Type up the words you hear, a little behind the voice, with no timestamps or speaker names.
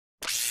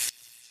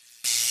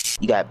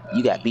You got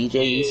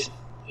BJ's.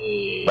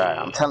 Yeah. Bruh,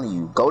 I'm telling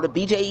you, go to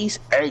BJ's,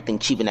 everything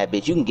cheap in that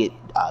bitch. You can get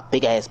a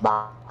big ass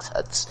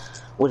box.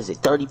 What is it?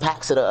 30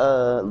 packs of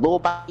the little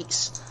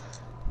bites.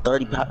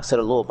 30 packs of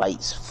the little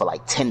bites for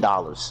like $10.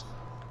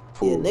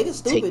 Yeah, niggas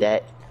stupid. Take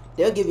that.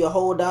 They'll give you a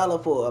whole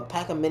 $1 for a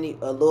pack of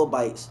little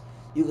bites.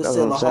 You can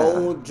sell a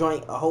whole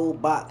joint, a whole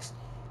box,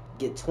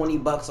 get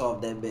 $20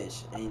 off that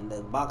bitch, and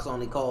the box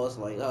only costs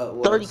like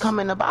 30 come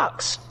in the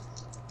box.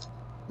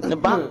 And the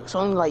box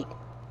only like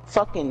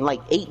fucking like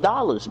 $8,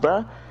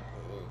 bruh.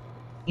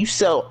 If you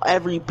sell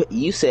every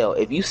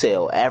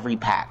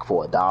pack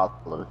for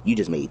 $1, you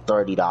just made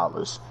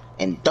 $30.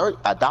 And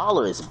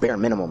 $1 is bare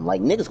minimum. Like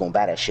niggas gonna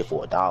buy that shit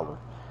for $1.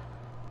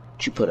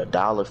 You put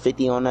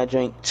 $1.50 on that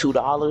drink,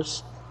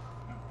 $2.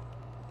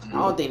 I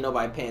don't think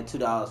nobody paying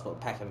 $2 for a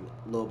pack of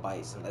little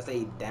bites unless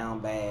they down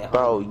bad.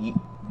 Bro,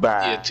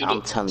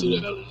 I'm telling you,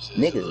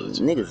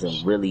 niggas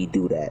will really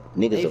do that.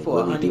 Niggas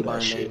will really do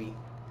that shit. Maybe.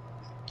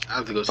 I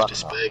have to go to the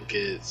Spec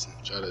Kids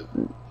and try to.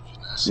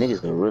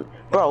 Niggas will really.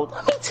 Bro,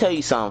 let me tell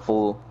you something,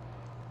 fool.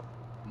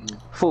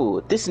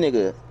 Fool, this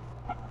nigga,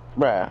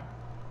 bruh,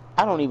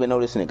 I don't even know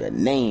this nigga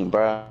name,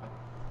 bruh.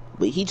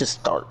 But he just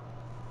start.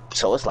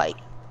 So it's like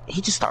he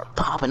just start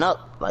popping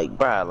up, like,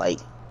 bruh, like.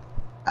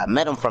 I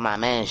met him from my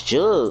man's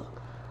Jug,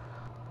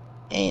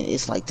 and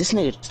it's like this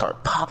nigga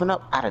start popping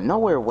up out of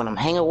nowhere when I'm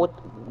hanging with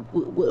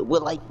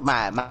like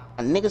my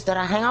niggas that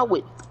I hang out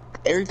with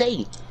every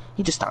day.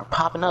 He just start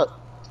popping up.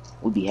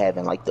 We be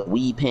having like the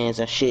weed pens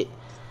and shit.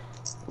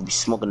 We be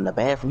smoking in the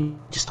bathroom. He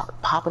just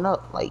start popping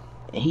up, like,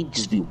 and he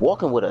just be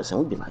walking with us, and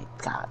we be like,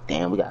 God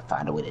damn, we gotta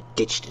find a way to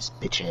ditch this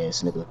bitch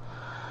ass nigga.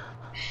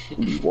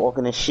 We be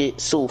walking and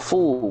shit. So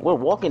fool, we're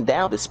walking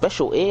down the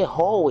special ed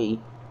hallway.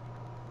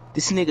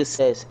 This nigga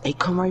says, hey,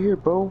 come right here,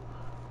 bro.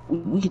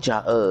 We get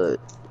y'all,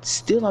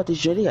 steal out this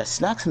joint. They got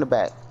snacks in the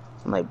back.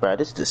 I'm like, bro,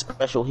 this is the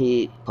special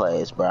head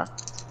class, bro.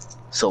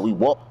 So we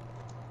walk,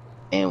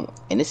 and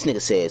this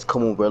nigga says,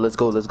 come on, bro, let's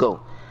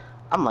go.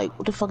 I'm like,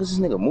 what the fuck is this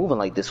nigga moving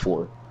like this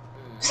for?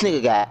 This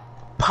nigga got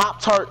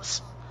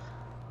Pop-Tarts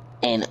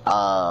and,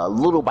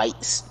 Little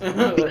Bites.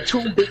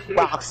 Two big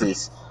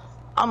boxes.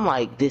 I'm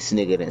like, this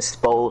nigga done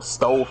stole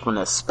from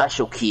the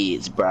special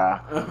kids,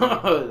 bruh.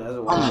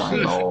 I'm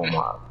like, oh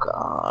my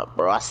god,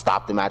 bro. I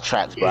stopped in my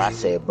tracks, bro. I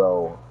said,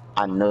 bro,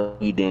 I know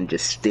you didn't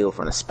just steal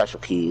from the special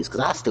kids,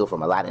 because I steal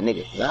from a lot of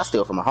niggas. I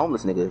steal from a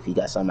homeless nigga if he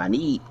got something I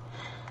need.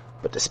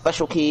 But the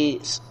special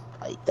kids,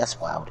 like, that's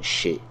wild as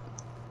shit.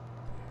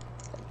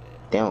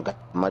 They don't got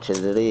much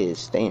as it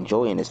is. They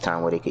enjoying this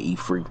time where they could eat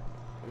free.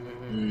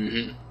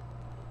 You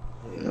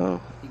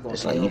know?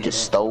 It's like you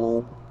just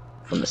stole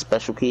from the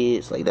special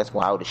kids. Like, that's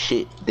wild as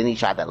shit. Then he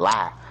tried to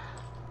lie.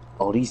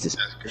 Oh, these the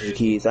special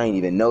kids. I didn't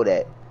even know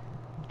that.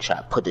 Try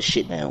to put the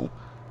shit down.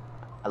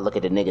 I look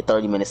at the nigga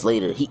 30 minutes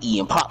later. He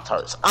eating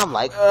Pop-Tarts. I'm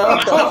like,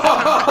 what the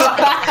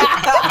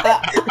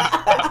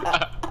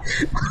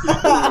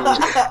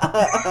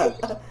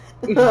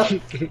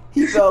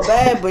He felt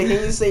bad, but he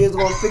didn't say he was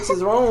gonna fix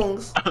his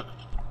wrongs.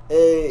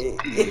 Hey.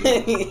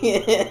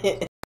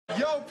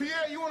 Yo,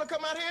 Pierre, you wanna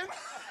come out here?